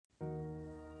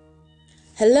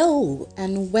Hello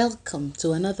and welcome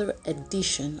to another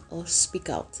edition of Speak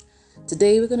Out.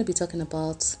 Today we're going to be talking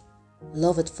about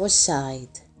love at first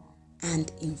sight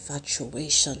and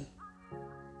infatuation.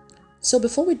 So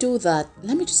before we do that,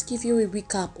 let me just give you a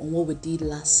recap on what we did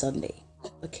last Sunday.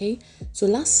 Okay, so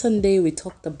last Sunday we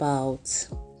talked about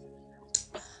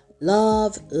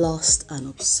love, lust, and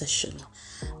obsession.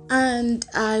 And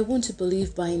I want to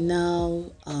believe by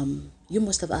now you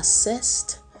must have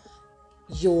assessed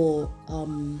your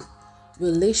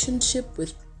relationship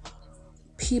with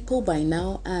people by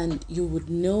now, and you would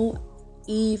know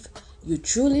if you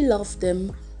truly love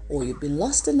them, or you've been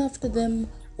lusting after them,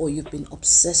 or you've been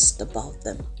obsessed about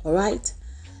them. All right,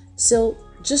 so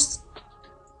just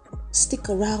stick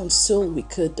around so we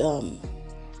could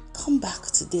come back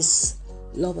to this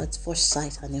love at first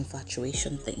sight and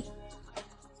infatuation thing.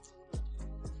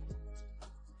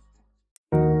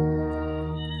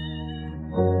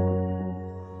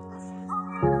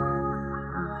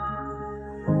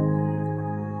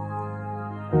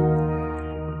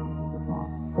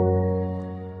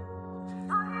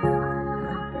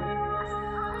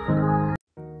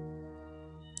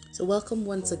 So welcome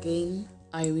once again.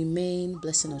 I remain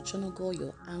Blessing Ochonogo,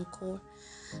 your anchor.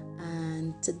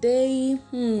 And today,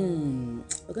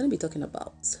 we're going to be talking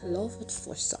about love at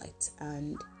first sight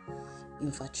and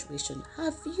infatuation.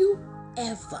 Have you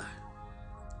ever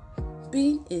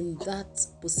been in that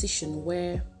position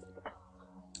where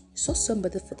you saw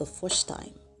somebody for the first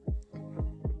time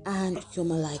and you're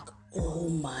like, oh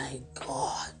my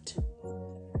God,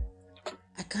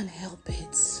 I can't help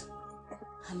it.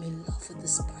 I'm in love with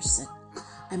this person.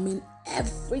 I mean,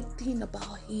 everything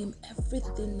about him,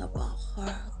 everything about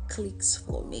her clicks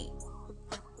for me.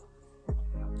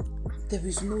 There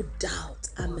is no doubt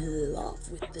I'm in love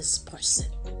with this person.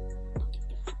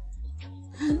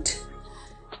 And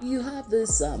you have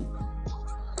this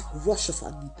rush of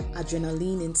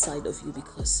adrenaline inside of you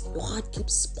because your heart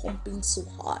keeps pumping so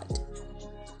hard.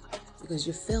 Because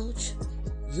you felt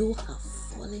you have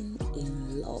fallen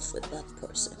in love with that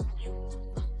person.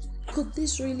 Could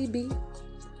this really be?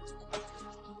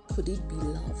 Could it be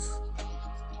love?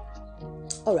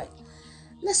 All right,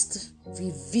 let's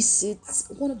revisit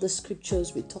one of the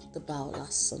scriptures we talked about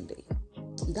last Sunday.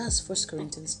 That's 1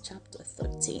 Corinthians chapter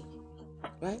 13,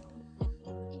 right?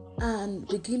 And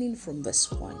beginning from verse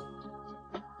 1.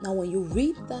 Now, when you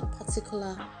read that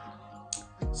particular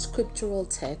scriptural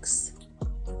text,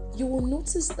 you will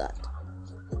notice that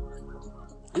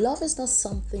love is not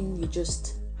something you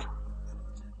just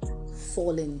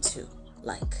fall into.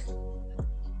 Like,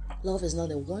 love is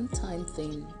not a one-time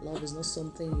thing. Love is not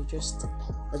something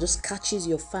that just catches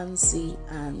your fancy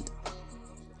and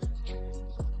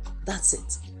that's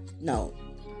it. No,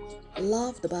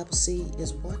 love, the Bible says,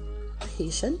 is what?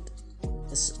 Patient,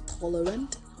 is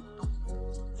tolerant.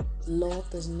 Love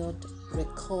does not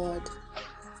record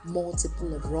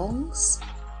multiple of wrongs,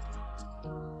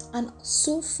 and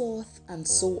so forth and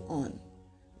so on,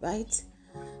 right?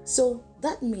 So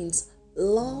that means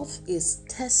love is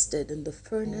tested in the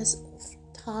furnace of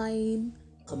time,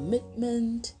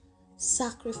 commitment,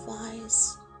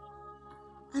 sacrifice,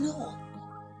 and all.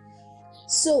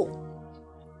 So,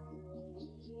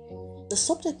 the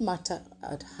subject matter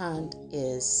at hand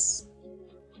is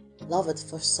love at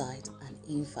first sight and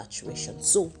infatuation.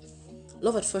 So,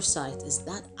 love at first sight is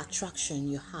that attraction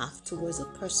you have towards a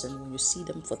person when you see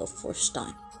them for the first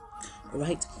time.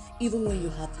 Right? Even when you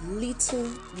have little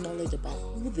knowledge about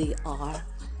who they are,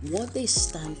 what they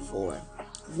stand for,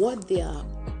 what their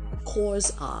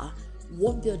cores are,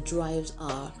 what their drives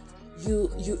are, you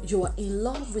are in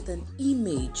love with an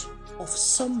image of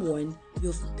someone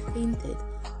you've painted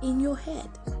in your head.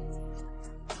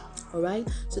 All right?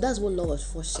 So that's what love at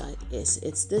first sight is.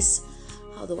 It's this,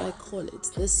 how do I call it?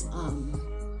 This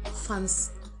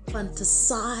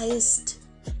fantasized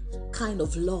kind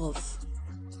of love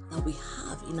that we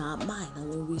have in our mind, and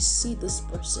when we see this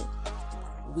person,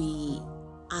 we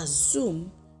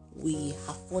assume we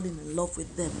have fallen in love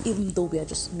with them, even though we are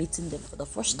just meeting them for the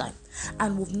first time,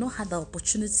 and we've not had the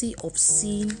opportunity of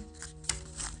seeing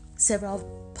several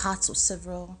parts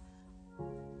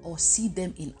or see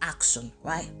them in action,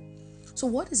 right? So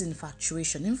what is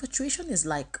infatuation? Infatuation is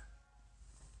like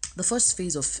the first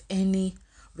phase of any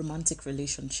romantic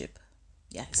relationship.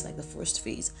 Yeah, it's like the first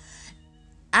phase.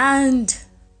 And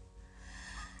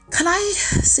can I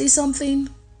say something?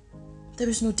 There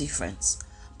is no difference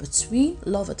between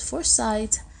love at first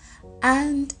sight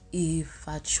and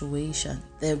infatuation.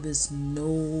 There is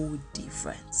no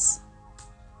difference.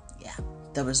 Yeah,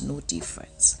 there is no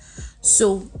difference.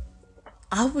 So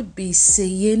I would be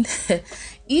saying,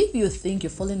 if you think you're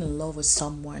falling in love with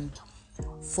someone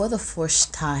for the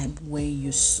first time when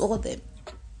you saw them.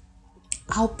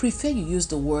 I'll prefer you use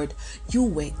the word you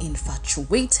were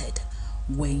infatuated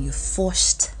when you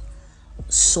first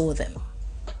saw them,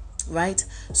 right?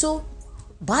 So,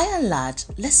 by and large,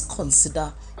 let's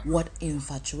consider what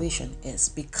infatuation is,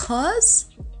 because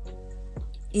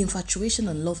infatuation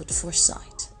and love at first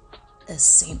sight is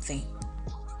same thing.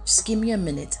 Just give me a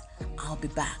minute. I'll be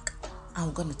back.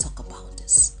 I'm going to talk about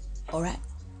this. All right?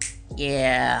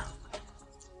 Yeah.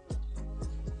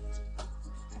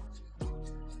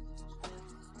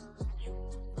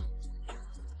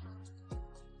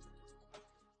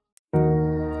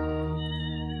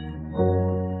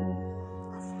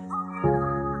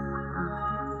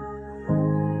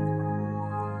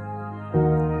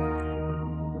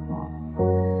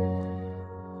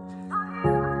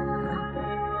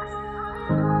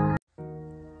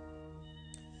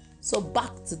 So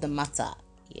back to the matter.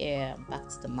 Yeah, back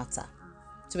to the matter.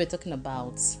 So we're talking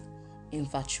about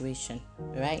infatuation,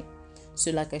 right?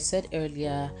 So like I said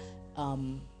earlier,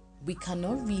 we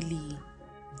cannot really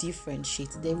differentiate.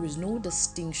 There is no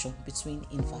distinction between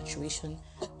infatuation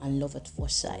and love at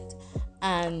first sight.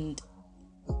 And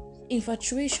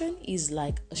infatuation is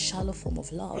like a shallow form of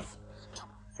love.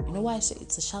 You know why I say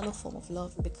it's a shallow form of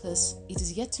love? Because it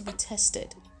is yet to be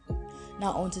tested.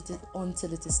 Now,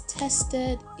 until it is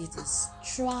tested, it is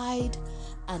tried,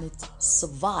 and it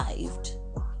survived,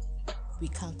 we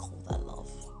can't call that love.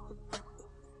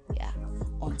 Yeah,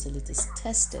 until it is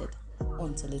tested,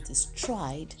 until it is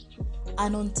tried,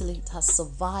 and until it has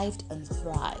survived and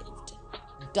thrived.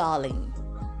 Darling,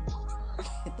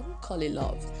 don't call it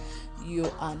love.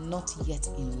 You are not yet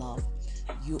in love.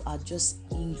 You are just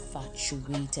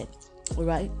infatuated. All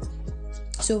right?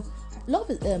 So, love,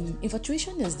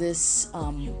 infatuation is this,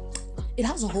 it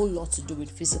has a whole lot to do with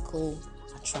physical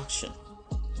attraction.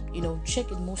 You know,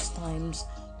 check it most times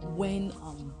when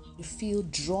you feel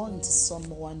drawn to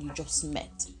someone you just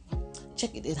met.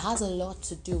 Check it, it has a lot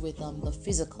to do with the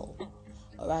physical.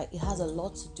 All right, it has a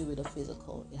lot to do with the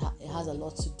physical. It has a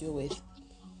lot to do with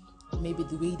maybe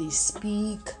the way they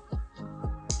speak,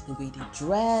 the way they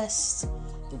dress,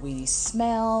 the way they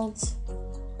smelled.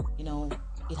 You know,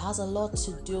 it has a lot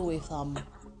to do with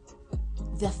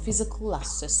their physical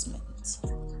assessment.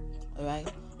 All right,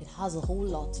 it has a whole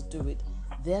lot to do with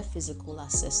their physical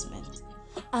assessment.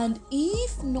 And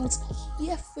if not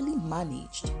carefully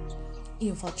managed,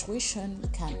 infatuation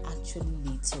can actually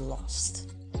lead to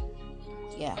lust.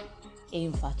 Yeah,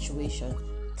 infatuation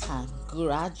can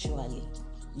gradually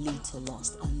lead to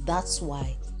lust, and that's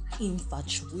why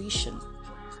infatuation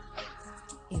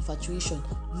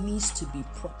needs to be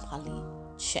properly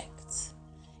checked.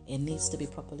 It needs to be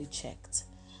properly checked,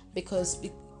 because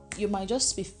you might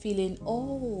just be feeling,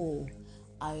 oh,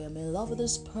 I am in love with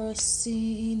this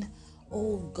person.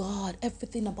 Oh God,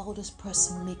 everything about this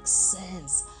person makes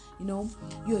sense. You know,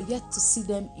 you're yet to see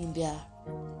them in their,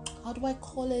 how do I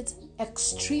call it,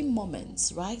 extreme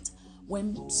moments, right?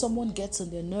 When someone gets on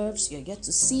their nerves, you get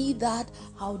to see that,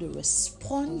 how they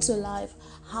respond to life,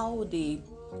 how they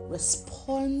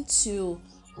respond to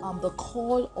the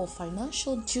call of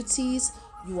financial duties.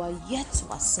 You are yet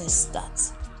to assess that.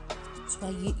 So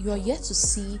you are yet to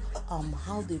see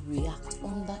how they react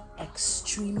under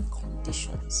extreme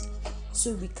conditions.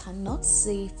 So we cannot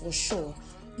say for sure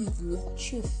if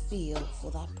what you feel for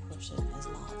that person is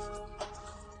love.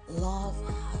 Love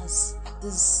has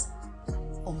these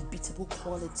unbeatable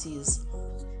qualities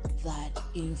that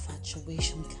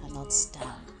infatuation cannot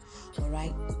stand. All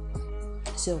right.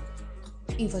 So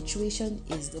infatuation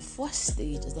is the first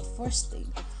stage. Is the first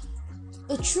thing.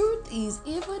 The truth is,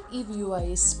 even if you are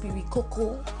a spirit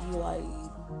coco, you are,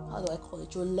 how do I call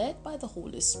it? You're led by the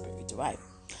Holy Spirit, right?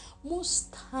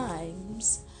 Most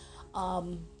times,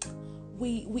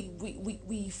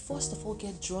 we first of all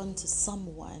get drawn to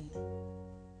someone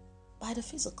by the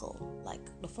physical. Like,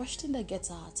 the first thing that gets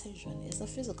our attention is the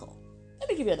physical. Let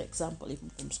me give you an example, even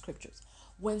from scriptures.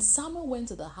 When Samuel went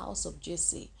to the house of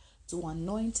Jesse to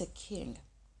anoint a king,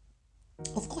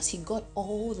 of course, he got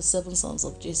all the 7 sons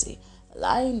of Jesse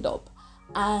lined up,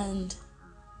 and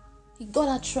he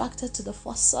got attracted to the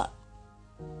first son.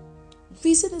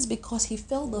 Reason is because he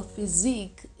felt the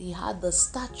physique, he had the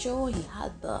stature, he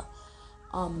had the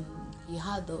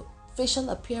facial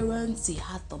appearance, he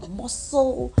had the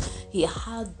muscle, he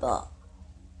had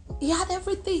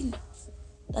everything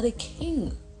that a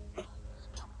king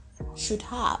should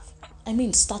have. I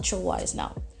mean, stature wise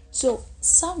now. So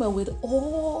Samuel, with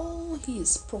all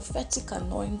his prophetic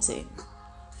anointing,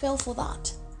 fell for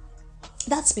that.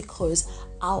 That's because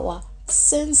our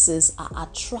senses are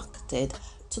attracted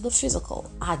to the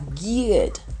physical, are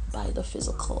geared by the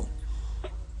physical.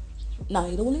 Now,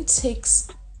 it only takes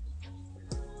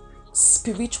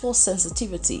spiritual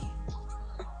sensitivity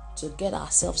to get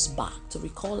ourselves back, to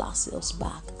recall ourselves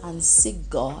back and seek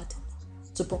God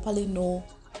to properly know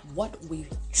what we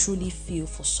truly feel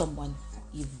for someone,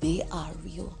 if they are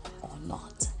real or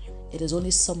not. It is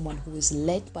only someone who is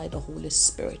led by the Holy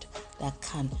Spirit that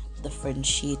can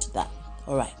differentiate that.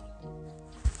 All right.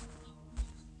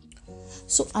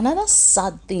 So another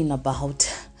sad thing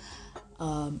about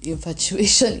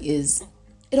infatuation is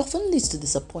it often leads to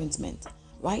disappointment,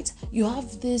 right? You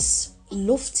have this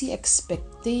lofty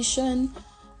expectation,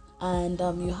 and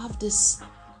you have this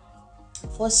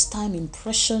first time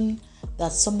impression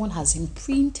that someone has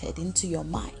imprinted into your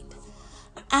mind.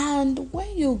 And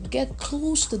when you get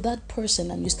close to that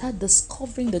person and you start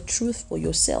discovering the truth for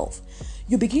yourself,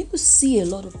 you begin to see a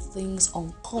lot of things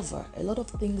uncover, a lot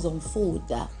of things unfold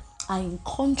that are in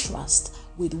contrast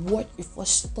with what you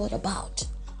first thought about.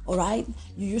 All right,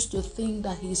 you used to think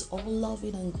that he's all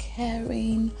loving and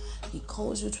caring. He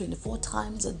calls you 24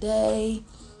 times a day.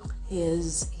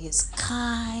 He's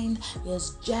kind.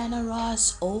 He's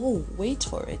generous. Oh, wait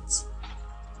for it.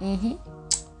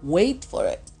 Wait for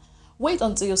it. Wait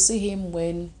until you see him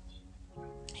when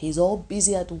he's all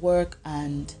busy at work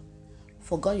and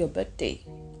forgot your birthday.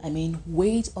 I mean,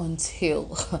 wait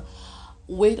until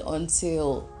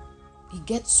he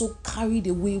gets so carried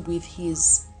away with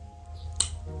his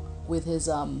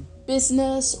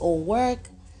business or work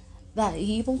that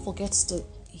he even forgets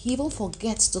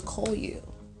to call you.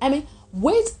 I mean,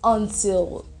 wait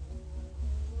until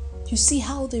you see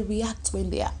how they react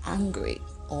when they are angry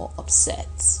or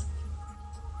upset.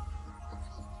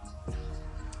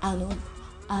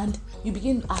 And you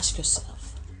begin to ask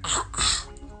yourself, are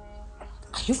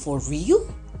you for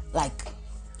real? Like,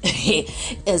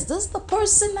 is this the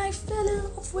person I fell in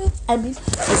love with? I mean,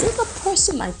 is it the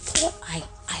person I thought I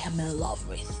am in love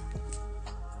with?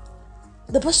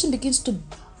 The person begins to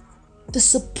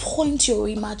disappoint your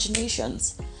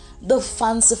imaginations. The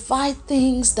fancified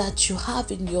things that you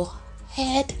have in your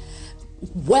head,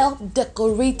 well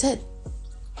decorated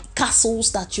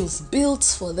castles that you've built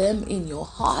for them in your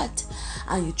heart,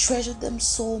 and you treasure them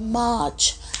so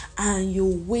much, and you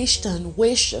wished and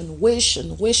wished and wished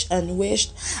and wished and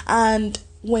wished, and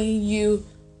when you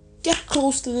get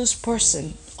close to this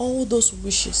person, all those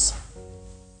wishes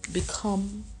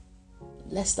become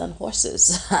less than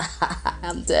horses.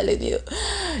 I'm telling you,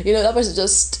 that person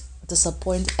just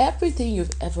disappoints everything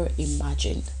you've ever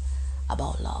imagined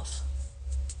about love.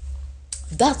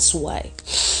 That's why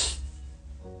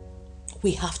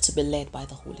we have to be led by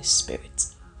the Holy Spirit.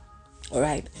 All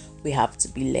right, we have to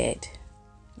be led.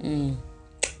 We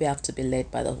have to be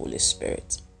led by the Holy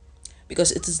Spirit,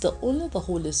 because it is only the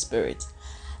Holy Spirit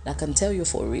that can tell you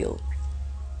for real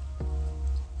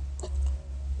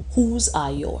whose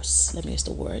are yours. Let me use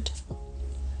the word.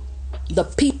 The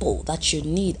people that you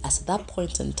need at that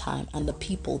point in time, and the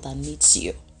people that needs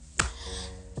you.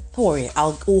 Don't worry,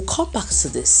 we'll come back to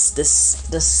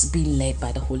this being led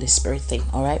by the Holy Spirit thing.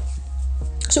 All right.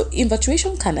 So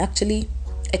infatuation can actually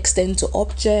extend to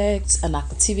objects and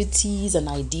activities and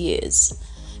ideas.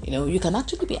 You can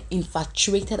actually be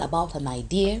infatuated about an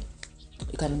idea.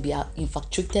 You can be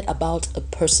infatuated about a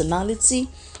personality.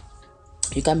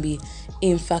 You can be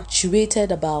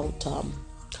infatuated about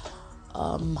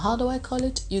how do I call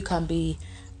it? You can be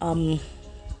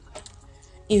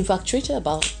infatuated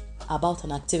about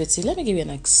an activity. Let me give you an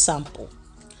example.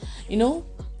 Lionel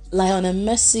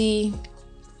Messi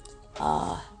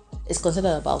is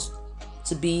considered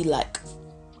to be like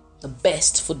the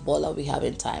best footballer we have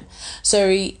in time.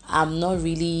 Sorry, I'm not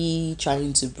really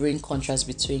trying to bring contrast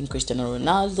between Cristiano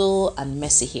Ronaldo and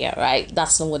Messi here, right?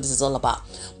 That's not what this is all about.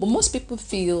 But most people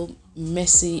feel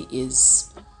Messi is,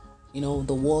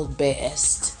 the world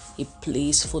best. He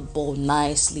plays football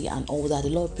nicely and all that. A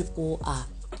lot of people are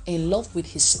in love with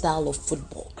his style of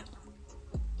football.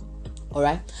 All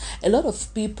right. A lot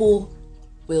of people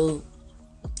will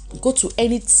go to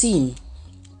any team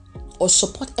or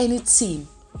support any team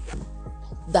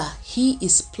that he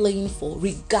is playing for,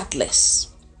 regardless,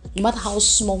 no matter how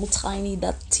small, tiny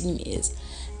that team is.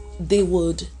 They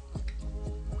would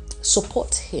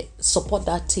support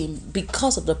that team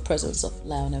because of the presence of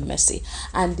Lionel Messi,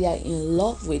 and they are in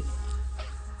love with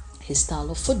his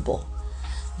style of football.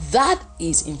 That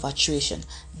is infatuation.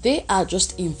 They are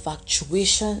just they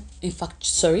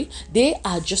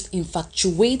are just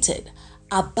infatuated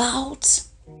about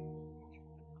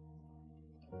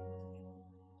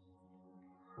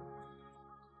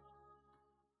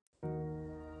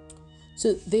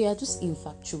they are just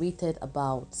infatuated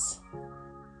about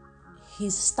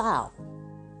his style,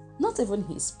 not even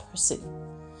his person.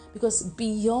 Because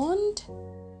beyond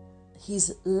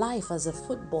his life as a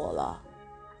footballer,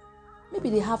 maybe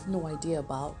they have no idea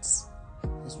about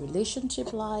his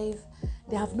relationship life.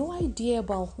 They have no idea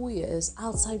about who he is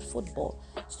outside football.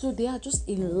 So they are just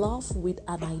in love with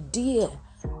an idea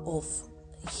of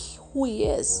who he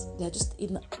is. They're just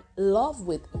in love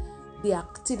with the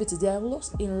activity. They are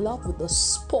in love with the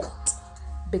sport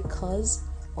because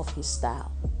of his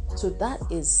style. So that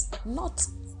is not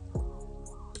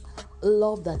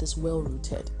love that is well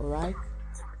rooted, all right?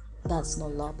 That's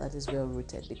not love that is well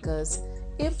rooted, because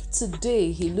if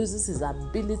today he loses his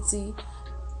ability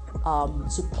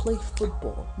to play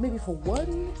football, maybe for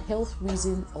one health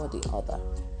reason or the other,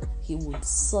 he would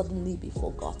suddenly be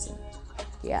forgotten.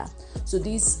 Yeah. So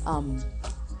these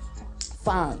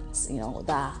fans,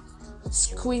 that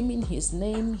screaming his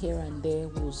name here and there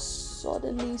will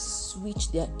suddenly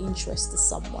switch their interest to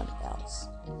someone else.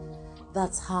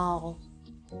 That's how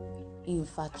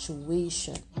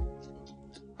infatuation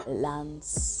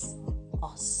lands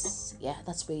us. Yeah,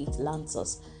 that's where it lands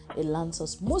us. It lands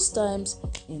us most times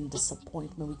in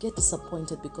disappointment. We get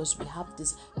disappointed because we have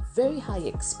these very high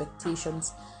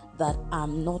expectations that are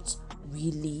not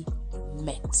really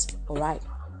met. All right.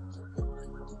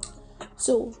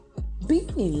 So, being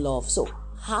in love. So,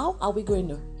 how are we going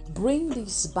to bring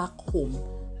this back home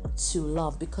to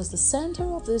love? Because the center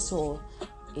of this all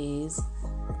is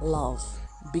love.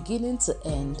 Beginning to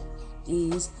end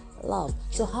is love.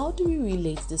 So how do we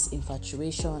relate this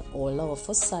infatuation or love of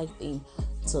first sight thing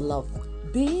to love?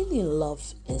 Being in love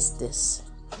is this.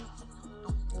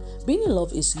 Being in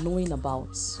love is knowing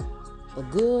about the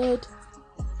good,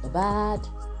 the bad,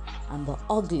 and the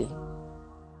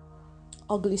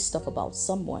ugly stuff about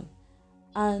someone,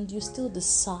 and you still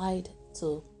decide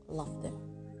to love them.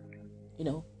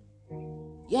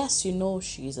 Yes,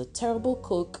 she's a terrible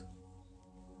cook.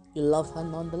 You love her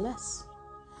nonetheless.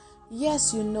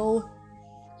 Yes, he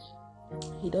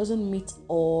doesn't meet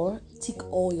or tick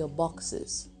all your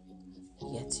boxes,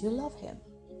 yet you love him.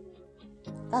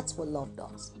 That's what love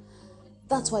does.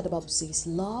 That's why the Bible says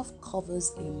love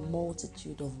covers a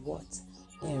multitude of what?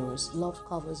 Errors. Love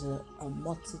covers a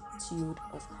multitude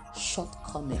of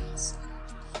shortcomings.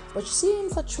 But you see,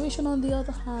 infatuation on the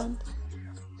other hand,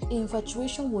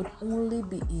 infatuation would only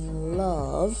be in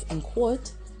love, in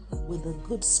quote, with the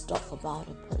good stuff about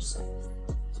a person.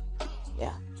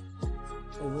 Yeah.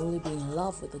 It will only be in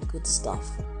love with the good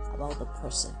stuff about the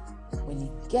person. When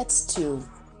it gets to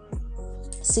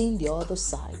seeing the other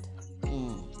side,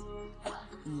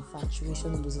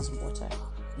 infatuation loses water.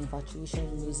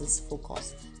 Infatuation loses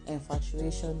focus.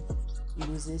 Infatuation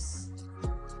loses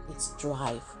its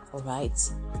drive. All right?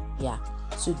 Yeah.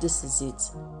 So this is it.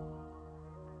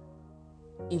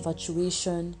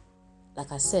 Infatuation,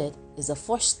 like I said, is the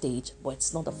first stage, but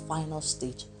it's not the final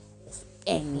stage of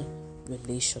any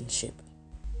relationship.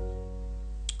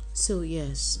 So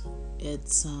yes,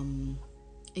 it's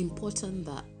important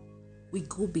that we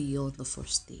go beyond the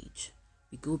first stage.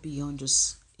 We go beyond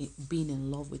just being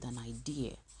in love with an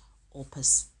idea or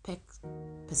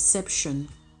perception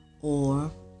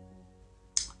or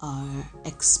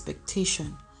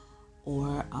expectation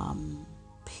or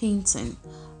painting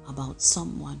about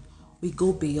someone. We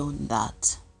go beyond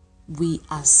that. We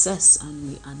assess and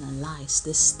we analyze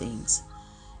these things,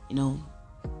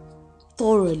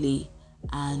 thoroughly,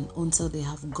 and until they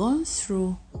have gone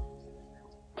through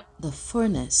the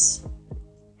furnace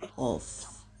of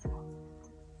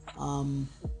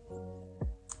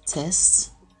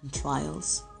tests and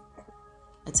trials.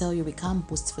 I tell you, we can't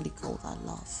boastfully call that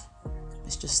love.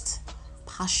 It's just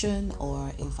passion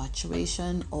or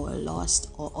infatuation or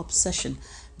lust or obsession,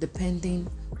 depending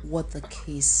what the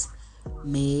case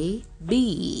may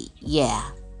be.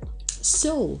 Yeah.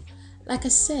 So, like I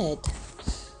said,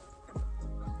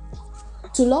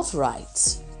 to love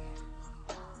right,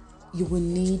 you will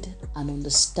need an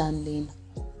understanding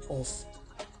of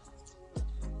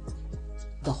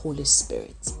the Holy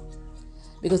Spirit.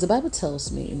 Because the Bible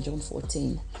tells me in John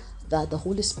 14 that the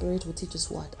Holy Spirit will teach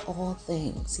us what? All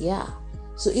things. Yeah.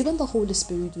 So even the Holy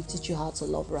Spirit will teach you how to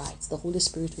love right. The Holy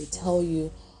Spirit will tell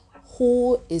you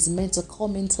who is meant to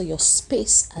come into your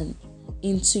space and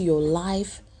into your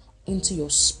life, into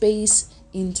your space,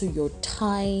 into your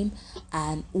time,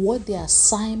 and what their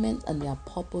assignment and their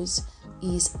purpose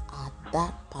is at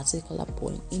that particular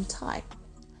point in time.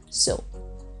 So,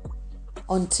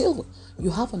 until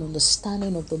you have an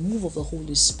understanding of the move of the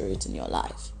Holy Spirit in your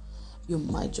life, you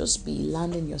might just be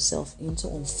landing yourself into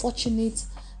unfortunate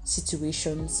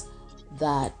situations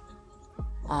that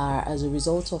are as a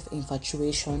result of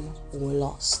infatuation or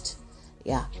lust.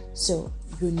 Yeah. So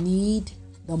you need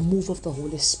the move of the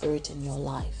Holy Spirit in your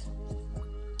life.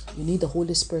 You need the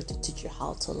Holy Spirit to teach you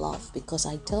how to love, because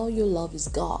I tell you, love is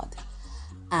God.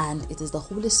 And it is the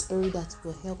Holy Spirit that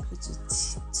will help you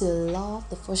to love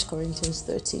the 1 Corinthians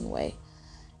 13 way.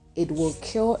 It will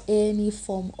cure any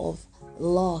form of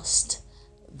lust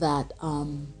that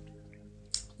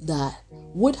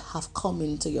would have come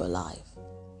into your life.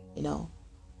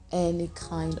 Any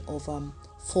kind of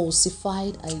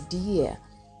falsified idea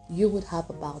you would have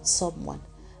about someone.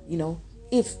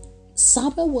 If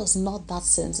Samuel was not that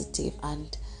sensitive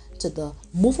and to the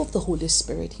move of the Holy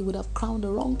Spirit, he would have crowned the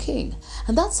wrong king.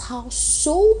 And that's how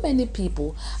so many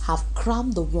people have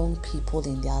crowned the wrong people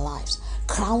in their lives,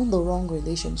 crowned the wrong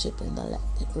relationships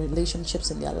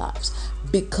in their lives,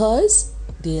 because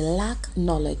they lack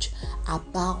knowledge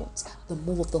about the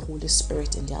move of the Holy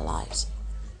Spirit in their lives.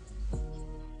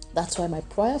 That's why my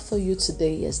prayer for you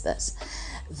today is this,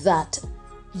 that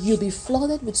you'll be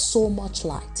flooded with so much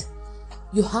light.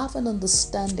 You have an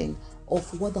understanding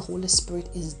of what the Holy Spirit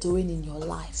is doing in your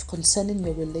life concerning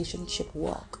your relationship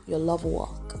work, your love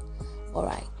work. All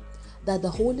right. That the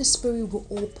Holy Spirit will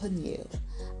open you,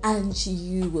 and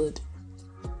you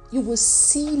will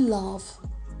see love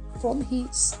from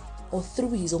his or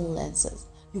through his own lenses.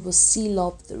 You will see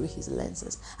love through his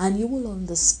lenses, and you will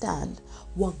understand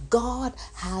what God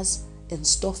has in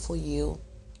store for you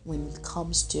when it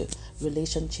comes to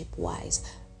relationship wise,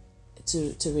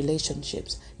 to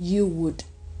relationships. You would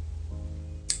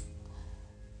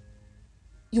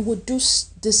do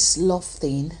this love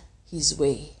thing his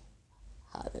way.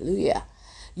 Hallelujah.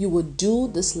 You will do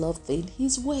this love thing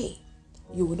his way.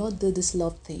 You will not do this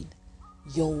love thing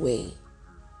your way,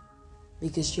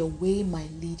 because your way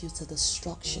might lead you to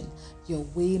destruction. Your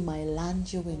way might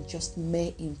land you in just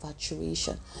mere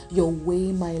infatuation. Your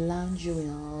way might land you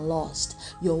in lust.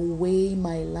 Your way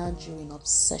might land you in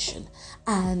obsession.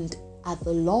 And at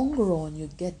the long run, you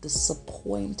get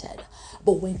disappointed.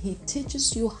 But when he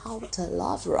teaches you how to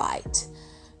love right,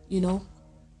 you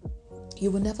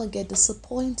will never get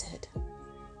disappointed,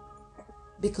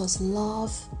 because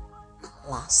love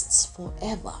lasts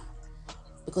forever.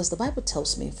 Because the Bible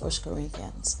tells me in 1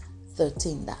 Corinthians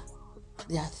 13 that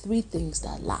there are 3 things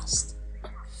that last: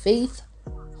 faith,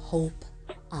 hope,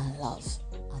 and love.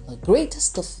 And the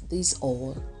greatest of these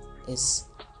all is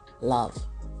love.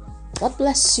 God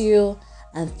bless you,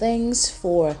 and thanks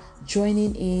for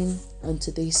joining in on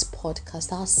today's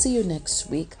podcast. I'll see you next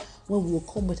week when we will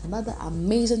come with another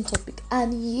amazing topic.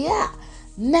 And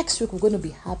next week we're going to be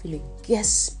having a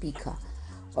guest speaker.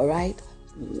 All right.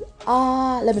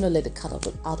 Let me not let the cat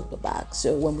out of the bag.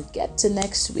 So when we get to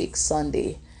next week,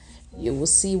 Sunday, you will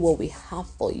see what we have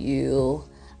for you.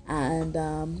 And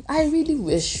I really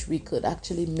wish we could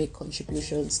actually make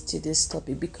contributions to this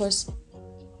topic, because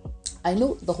I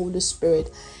know the Holy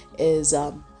Spirit is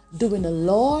doing a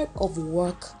lot of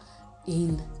work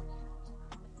in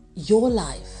your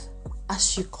life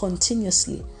as you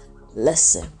continuously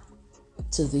listen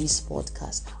to these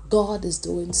podcasts. God is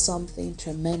doing something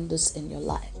tremendous in your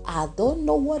life. I don't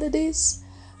know what it is,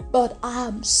 but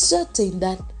I'm certain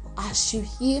that as you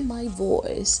hear my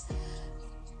voice,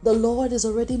 the Lord is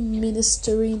already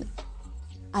ministering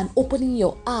and opening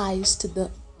your eyes to the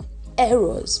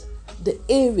errors, the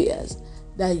areas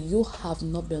that you have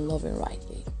not been loving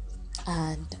rightly.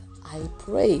 And I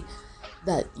pray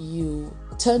that you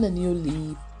turn a new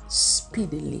leaf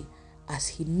speedily as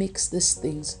he makes these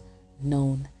things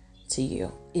known to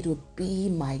you. It will be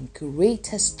my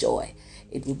greatest joy.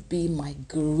 It will be my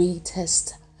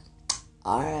greatest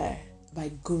joy.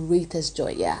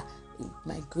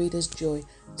 My greatest joy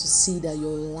to see that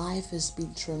your life is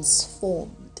being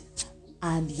transformed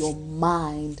and your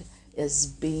mind is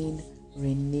being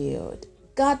renewed.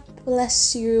 God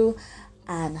bless you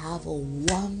and have a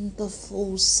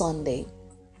wonderful Sunday.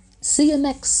 See you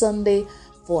next Sunday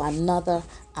for another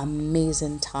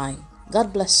amazing time.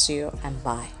 God bless you and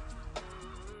bye.